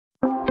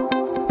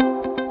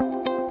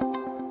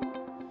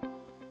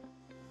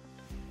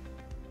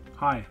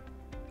Hi,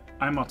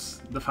 I'm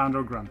Mats, the founder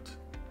of Grunt.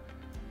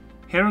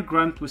 Here at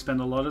Grunt we spend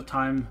a lot of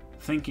time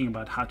thinking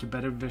about how to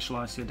better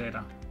visualize your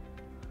data.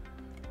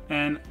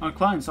 And our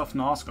clients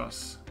often ask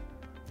us,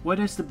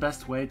 what is the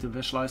best way to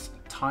visualize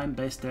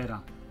time-based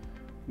data,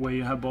 where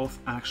you have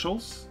both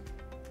actuals,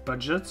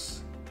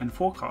 budgets, and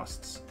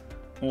forecasts,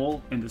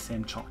 all in the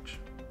same chart?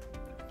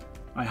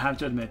 I have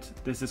to admit,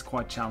 this is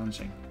quite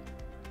challenging.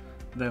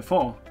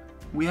 Therefore,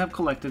 we have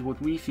collected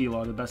what we feel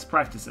are the best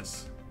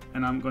practices,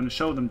 and I'm going to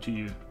show them to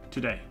you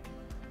today.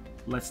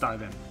 Let's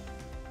dive in.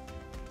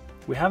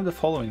 We have the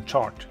following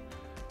chart,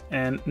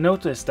 and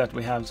notice that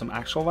we have some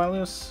actual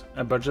values,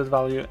 a budget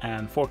value,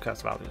 and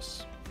forecast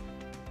values.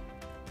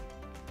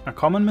 A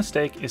common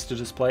mistake is to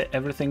display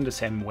everything the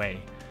same way.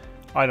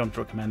 I don't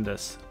recommend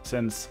this,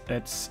 since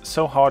it's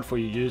so hard for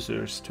your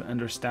users to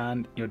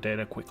understand your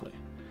data quickly.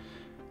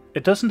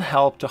 It doesn't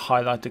help to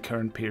highlight the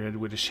current period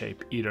with a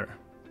shape either.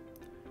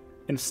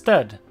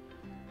 Instead,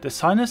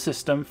 design a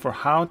system for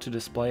how to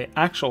display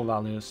actual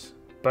values,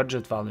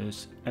 budget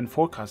values, and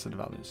forecasted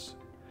values.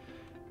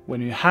 When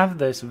you have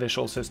this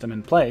visual system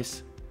in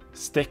place,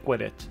 stick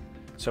with it,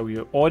 so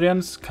your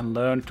audience can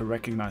learn to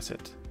recognize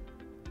it.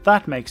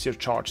 That makes your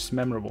charts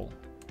memorable.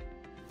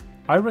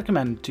 I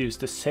recommend to use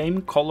the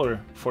same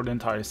color for the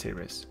entire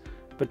series,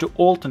 but to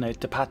alternate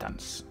the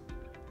patterns.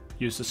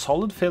 Use a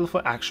solid fill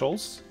for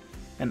actuals,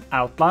 an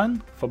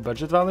outline for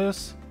budget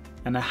values,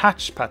 and a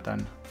hatch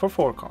pattern for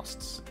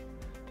forecasts.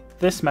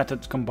 This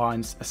method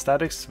combines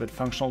aesthetics with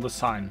functional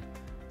design,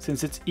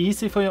 since it's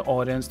easy for your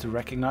audience to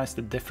recognize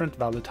the different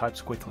value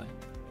types quickly.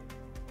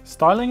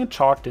 Styling a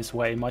chart this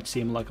way might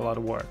seem like a lot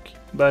of work,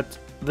 but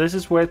this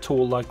is where a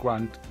tool like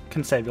Grunt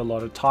can save you a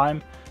lot of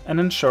time and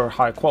ensure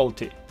high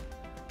quality.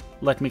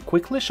 Let me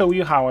quickly show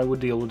you how I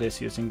would deal with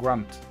this using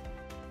Grunt.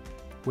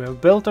 We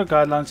have built our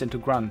guidelines into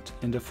Grunt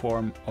in the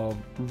form of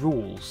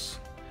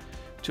rules.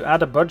 To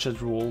add a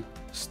budget rule,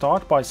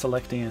 start by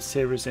selecting a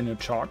series in your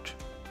chart.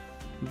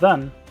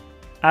 Then,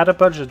 add a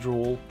budget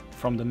rule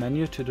from the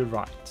menu to the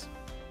right.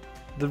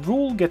 The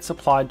rule gets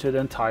applied to the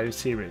entire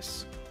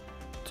series.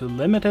 To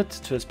limit it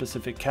to a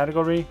specific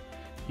category,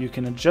 you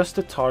can adjust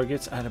the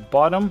targets at the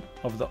bottom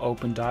of the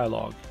open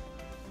dialog.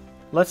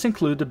 Let's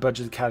include the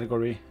budget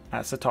category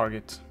as a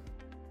target.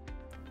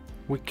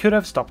 We could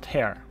have stopped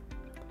here,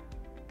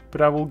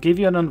 but I will give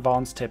you an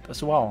advanced tip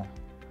as well.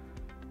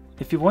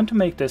 If you want to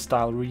make this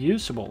style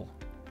reusable,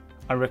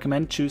 I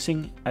recommend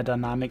choosing a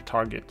dynamic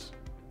target.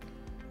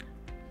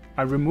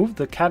 I remove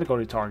the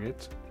category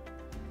target,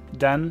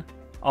 then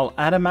I'll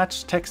add a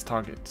matched text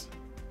target.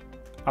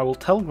 I will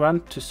tell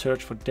Grunt to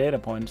search for data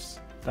points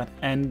that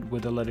end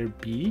with the letter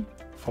B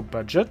for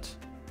budget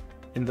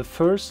in the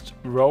first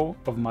row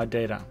of my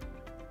data.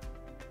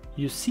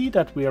 You see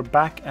that we are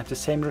back at the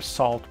same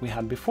result we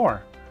had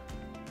before,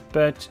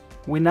 but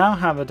we now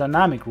have a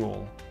dynamic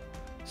rule.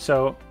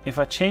 So if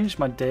I change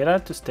my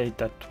data to state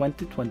that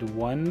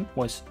 2021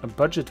 was a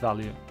budget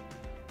value,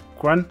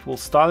 Grunt will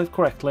style it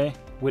correctly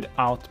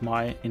without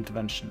my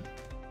intervention.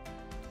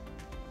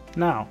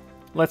 Now,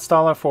 let's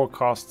style our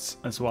forecasts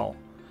as well.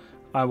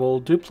 I will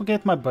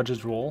duplicate my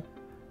budget rule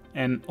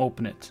and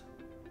open it.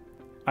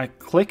 I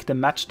click the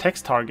match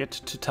text target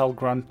to tell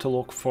Grunt to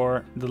look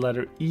for the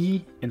letter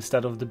E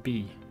instead of the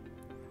B.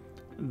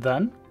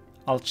 Then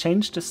I'll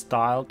change the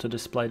style to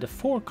display the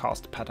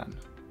forecast pattern.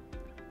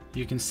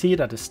 You can see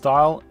that the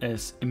style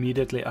is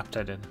immediately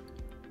updated.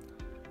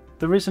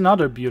 There is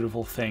another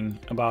beautiful thing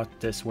about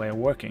this way of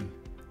working.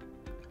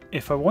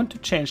 If I want to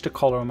change the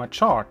color of my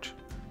chart,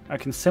 I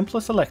can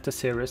simply select a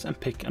series and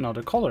pick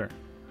another color.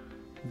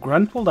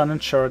 Grunt will then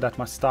ensure that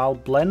my style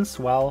blends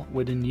well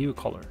with the new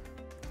color.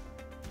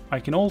 I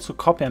can also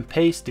copy and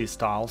paste these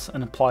styles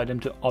and apply them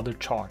to other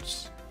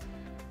charts.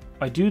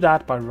 I do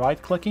that by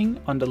right-clicking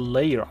on the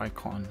layer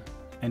icon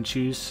and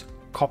choose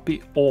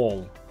Copy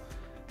All.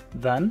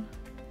 Then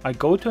I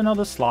go to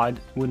another slide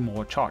with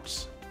more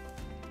charts.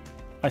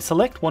 I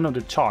select one of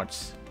the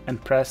charts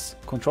and press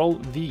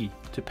Ctrl V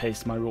to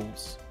paste my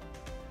rules.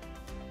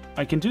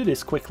 I can do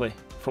this quickly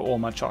for all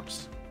my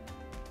charts.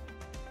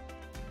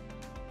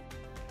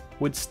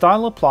 With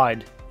style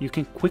applied, you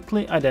can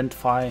quickly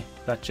identify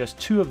that just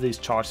two of these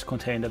charts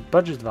contained a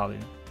budget value,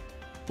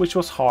 which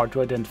was hard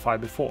to identify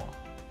before.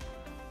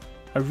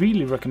 I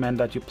really recommend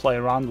that you play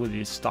around with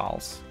these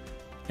styles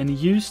and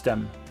use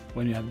them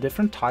when you have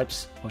different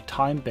types of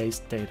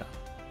time-based data.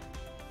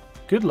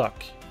 Good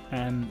luck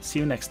and see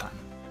you next time.